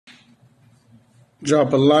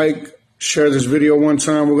Drop a like, share this video one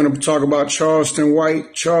time. We're going to talk about Charleston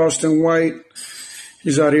White. Charleston White,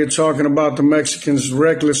 he's out here talking about the Mexicans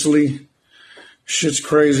recklessly. Shit's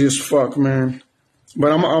crazy as fuck, man.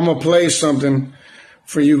 But I'm going to play something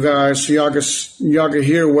for you guys so y'all can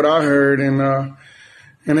hear what I heard, and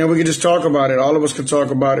then we can just talk about it. All of us can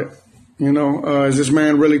talk about it. You know, is this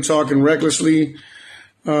man really talking recklessly?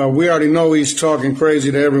 We already know he's talking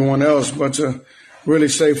crazy to everyone else, but to really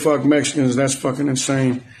say fuck Mexicans, that's fucking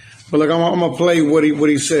insane. But look, I'm gonna play what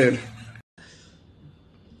he said.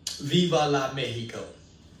 Viva la Mexico.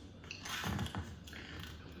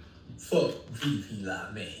 Fuck Viva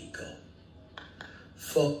la Mexico.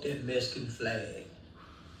 Fuck that Mexican flag.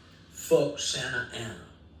 Fuck Santa Ana.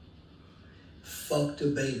 Fuck the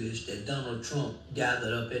babies that Donald Trump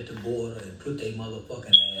gathered up at the border and put their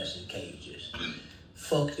motherfucking ass in cages.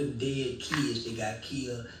 Fuck them dead kids that got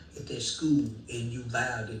killed at that school in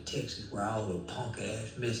Uvalde, Texas, where all the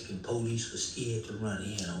punk-ass Mexican police was scared to run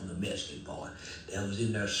in on the Mexican boy that was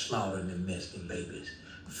in there slaughtering them Mexican babies.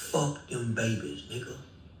 Fuck them babies, nigga.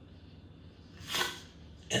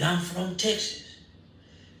 And I'm from Texas.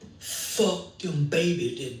 Fuck them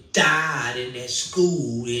babies that died in that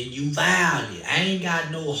school in Uvalde. I ain't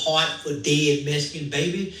got no heart for dead Mexican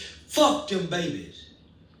babies. Fuck them babies.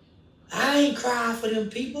 I ain't crying for them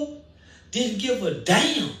people. Didn't give a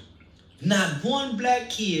damn. Not one black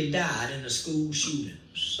kid died in a school shooting.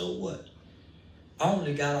 So what? I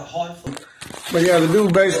only got a heart for... But yeah, the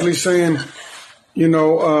dude basically saying, you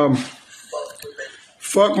know,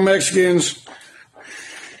 fuck Mexicans.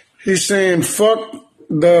 He's saying fuck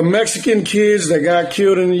the Mexican kids that got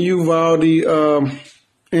killed in the Uvalde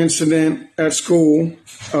incident at school.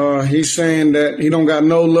 He's saying that he don't got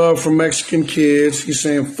no love for Mexican kids. He's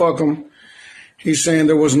saying fuck them. He's saying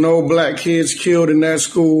there was no black kids killed in that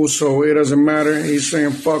school, so it doesn't matter. He's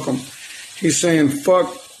saying fuck them. He's saying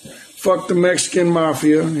fuck the Mexican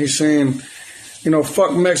Mafia. He's saying, you know,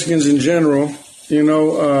 fuck Mexicans in general. You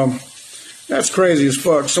know, that's crazy as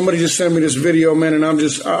fuck. Somebody just sent me this video, man, and I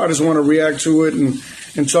just want to react to it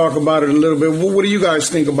and talk about it a little bit. What do you guys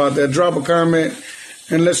think about that? Drop a comment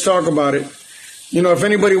and let's talk about it. You know, if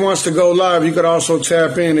anybody wants to go live, you could also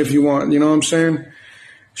tap in if you want. You know what I'm saying?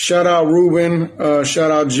 Shout out Ruben.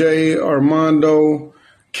 Shout out Jay, Armando,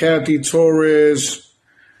 Kathy Torres.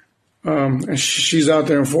 And she's out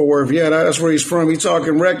there in Fort Worth. Yeah, that's where he's from. He's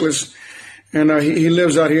talking reckless. And he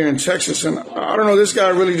lives out here in Texas. And I don't know, this guy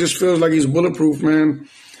really just feels like he's bulletproof, man.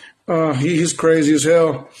 He's crazy as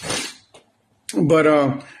hell. But,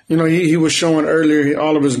 you know, he was showing earlier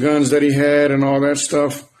all of his guns that he had and all that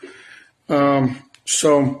stuff.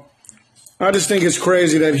 So I just think it's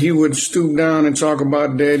crazy that he would stoop down and talk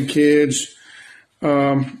about dead kids.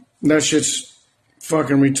 That shit's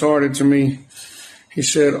fucking retarded to me. He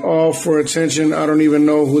said, all for attention. I don't even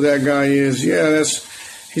know who that guy is. Yeah,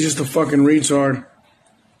 he's just a fucking retard.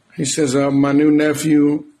 He says, my new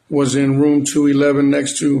nephew was in room 211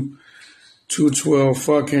 next to 212.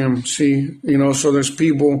 Fuck him. See, you know, so there's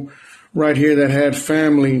people right here that had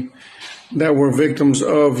family that were victims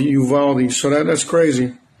of Uvalde. So that's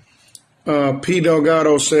crazy. P.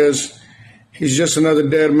 Delgado says he's just another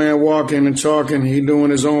dead man walking and talking. He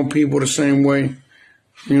doing his own people the same way.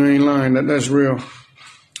 You ain't lying. That's real.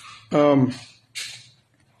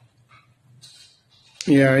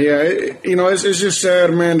 Yeah. You know, it's just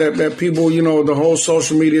sad, man, that people, you know, the whole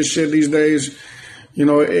social media shit these days, you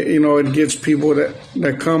know, it gets people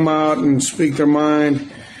that come out and speak their mind,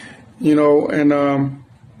 you know, and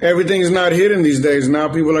everything's not hidden these days. Now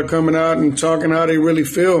people are coming out and talking how they really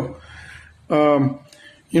feel.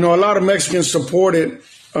 You know, a lot of Mexicans supported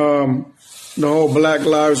the whole Black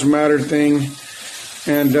Lives Matter thing.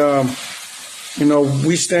 And, you know,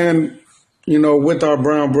 we stand, you know, with our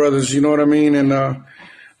brown brothers, you know what I mean? And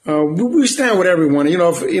we stand with everyone. You know,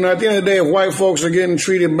 at the end of the day, if white folks are getting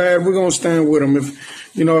treated bad, we're going to stand with them.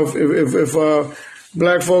 If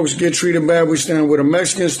black folks get treated bad, we stand with them.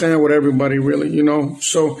 Mexicans stand with everybody, really, you know.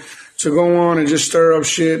 So to go on and just stir up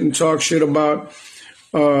shit and talk shit about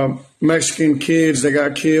Mexican kids that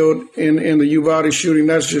got killed in the Uvalde shooting,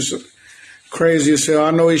 that's just crazy as hell.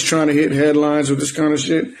 I know he's trying to hit headlines with this kind of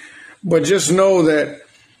shit, but just know that,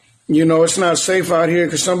 you know, it's not safe out here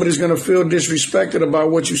because somebody's going to feel disrespected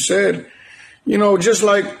about what you said. You know, just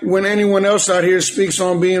like when anyone else out here speaks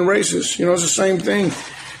on being racist, you know, it's the same thing.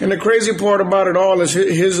 And the crazy part about it all is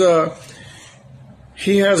he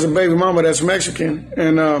has a baby mama that's Mexican,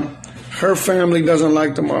 and her family doesn't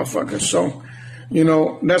like the motherfucker. So, you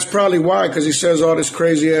know, that's probably why, because he says all this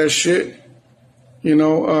crazy ass shit. You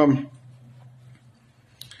know,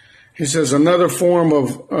 He says, another form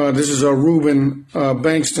of, this is a Ruben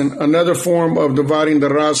Bankston, another form of dividing the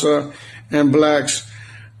raza and blacks.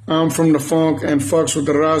 I'm from the funk and fucks with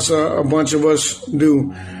the raza. A bunch of us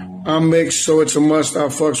do. I'm mixed, so it's a must. I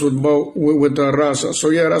fucks with both, with the raza. So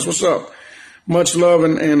yeah, that's what's up. Much love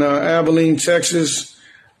in Abilene, Texas.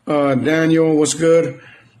 Daniel, what's good?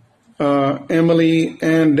 Emily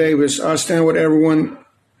and Davis. I stand with everyone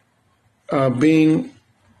being,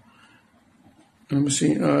 let me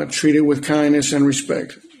see, treated with kindness and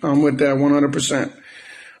respect. I'm with that 100%.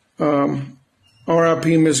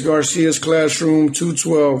 R.I.P. Miss Garcia's classroom,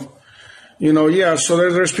 212. You know, yeah, so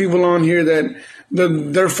there's people on here that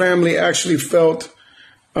their family actually felt,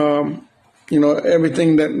 you know,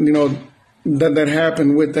 everything that, you know, that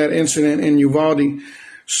happened with that incident in Uvalde.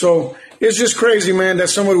 So it's just crazy, man, that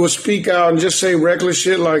somebody would speak out and just say reckless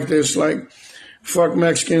shit like this, like, fuck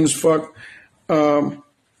Mexicans, fuck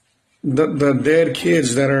the dead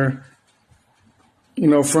kids that are, you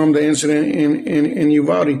know, from the incident in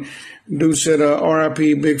Uvalde. Dude said,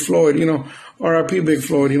 R.I.P. Big Floyd, you know, R.I.P. Big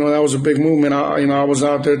Floyd, you know, that was a big movement. I was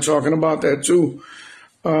out there talking about that too.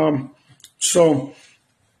 So,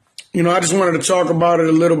 you know, I just wanted to talk about it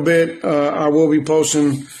a little bit. I will be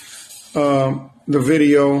posting the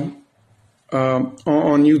video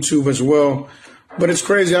on YouTube as well. But it's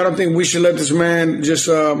crazy. I don't think we should let this man just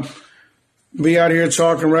be out here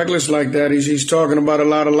talking reckless like that. He's talking about a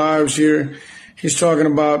lot of lives here. He's talking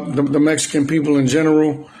about the Mexican people in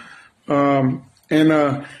general. You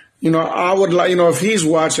know, I would like, you know, if he's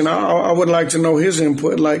watching, I would like to know his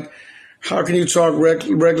input. Like, how can you talk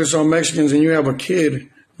reckless on Mexicans and you have a kid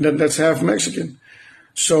that's half Mexican?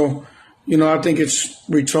 So, you know, I think it's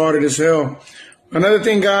retarded as hell. Another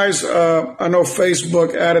thing, guys, I know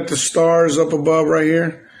Facebook added the stars up above right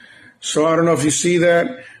here. So I don't know if you see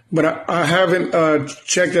that, but I haven't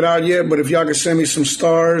checked it out yet. But if y'all could send me some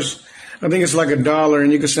stars, I think it's like $1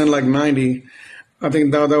 and you can send like 90. I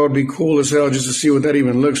think that would be cool as hell just to see what that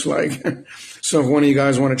even looks like. So if one of you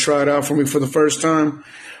guys want to try it out for me for the first time.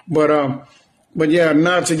 But yeah,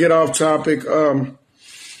 not to get off topic.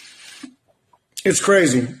 It's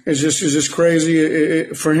crazy. It's just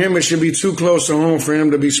crazy. For him, it should be too close to home for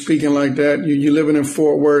him to be speaking like that. You living in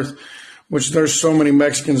Fort Worth, which there's so many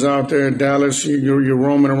Mexicans out there in Dallas. You're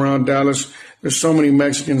roaming around Dallas. There's so many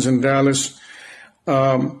Mexicans in Dallas.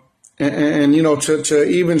 And you know, to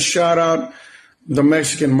even shout out the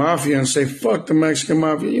Mexican Mafia and say, fuck the Mexican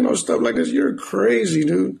Mafia, you know, stuff like this. You're crazy,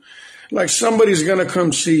 dude. Like, somebody's going to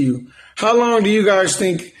come see you. How long do you guys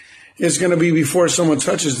think it's going to be before someone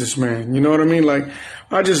touches this man? You know what I mean? Like,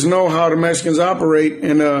 I just know how the Mexicans operate.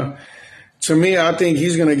 And to me, I think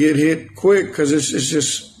he's going to get hit quick because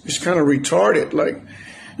it's kind of retarded. Like,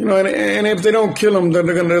 you know, and if they don't kill him, they're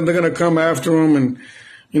going to come after him and,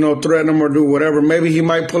 you know, threaten him or do whatever. Maybe he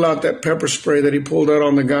might pull out that pepper spray that he pulled out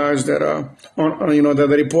on the guys that, you know,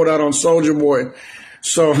 that he pulled out on Soulja Boy.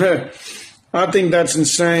 So I think that's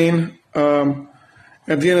insane.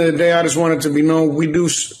 At the end of the day, I just want it to be known we do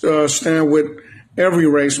stand with every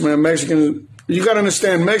race, man. Mexicans, you got to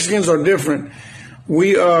understand, Mexicans are different.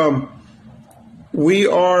 We have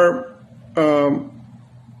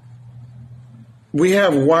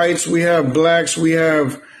whites, we have blacks, we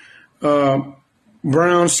have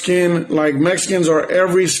brown skin. Like, Mexicans are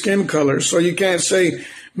every skin color. So you can't say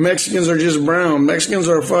Mexicans are just brown. Mexicans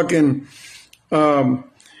are fucking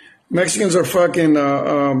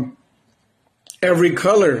every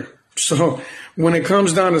color. So when it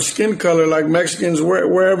comes down to skin color, like, Mexicans,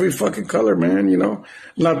 we're every fucking color, man, you know.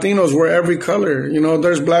 Latinos, we're every color. You know,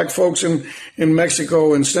 there's black folks in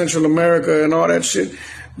Mexico and Central America and all that shit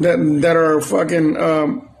that are fucking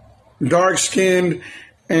dark skinned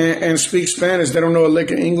and speak Spanish. They don't know a lick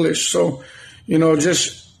of English. So, you know,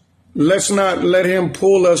 just let's not let him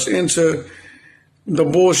pull us into the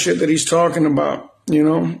bullshit that he's talking about, you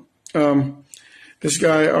know. This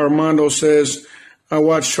guy, Armando, says, I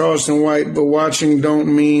watch Charleston White, but watching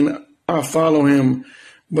don't mean I follow him.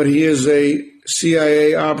 But he is a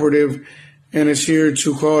CIA operative and is here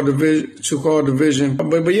to call division.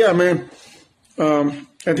 But yeah, man,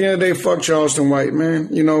 at the end of the day, fuck Charleston White, man.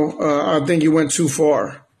 You know, I think you went too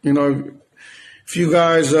far. You know, if you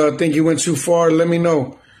guys think you went too far, let me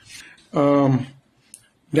know.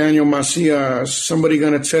 Daniel Macias, somebody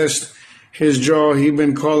going to test his jaw. He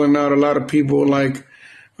been calling out a lot of people. Like,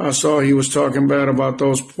 I saw he was talking bad about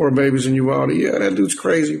those poor babies in Uvalde. Yeah, that dude's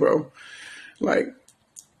crazy, bro. Like,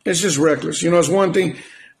 it's just reckless. You know, it's one thing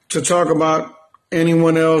to talk about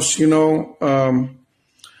anyone else, you know,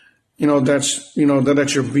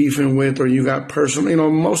 that you're beefing with or you got personal. You know,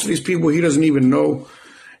 most of these people he doesn't even know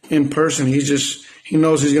in person. He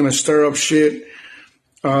knows he's going to stir up shit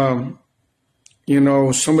You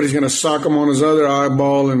know, somebody's going to sock him on his other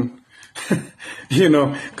eyeball, and, you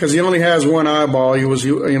know, because he only has one eyeball. I was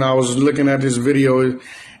looking at this video.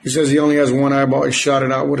 He says he only has one eyeball. He shot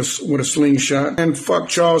it out with a slingshot. And fuck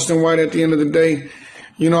Charleston White at the end of the day.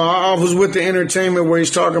 You know, I was with the entertainment where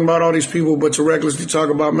he's talking about all these people, but to recklessly talk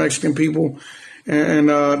about Mexican people and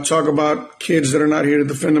talk about kids that are not here to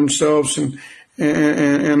defend themselves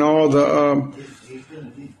and all the,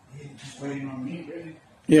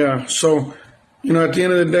 yeah. So, you know, at the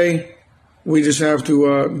end of the day, we just have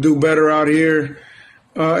to do better out here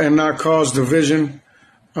and not cause division.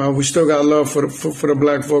 We still got love for the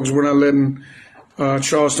black folks. We're not letting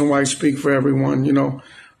Charleston White speak for everyone. You know,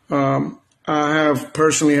 I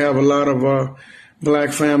personally have a lot of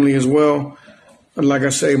black family as well. Like I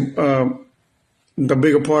say, the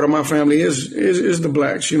bigger part of my family is the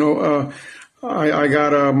blacks. You know, I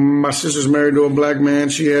got my sister's married to a black man.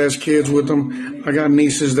 She has kids with him. I got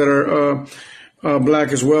nieces that are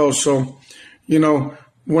black as well. So, you know,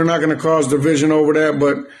 we're not going to cause division over that,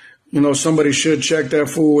 but, you know, somebody should check that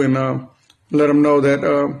fool and let him know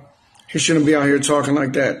that he shouldn't be out here talking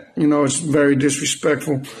like that. You know, it's very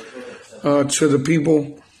disrespectful to the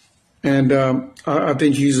people. And I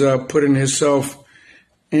think he's putting himself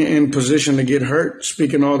in position to get hurt,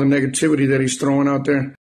 speaking all the negativity that he's throwing out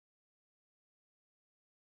there.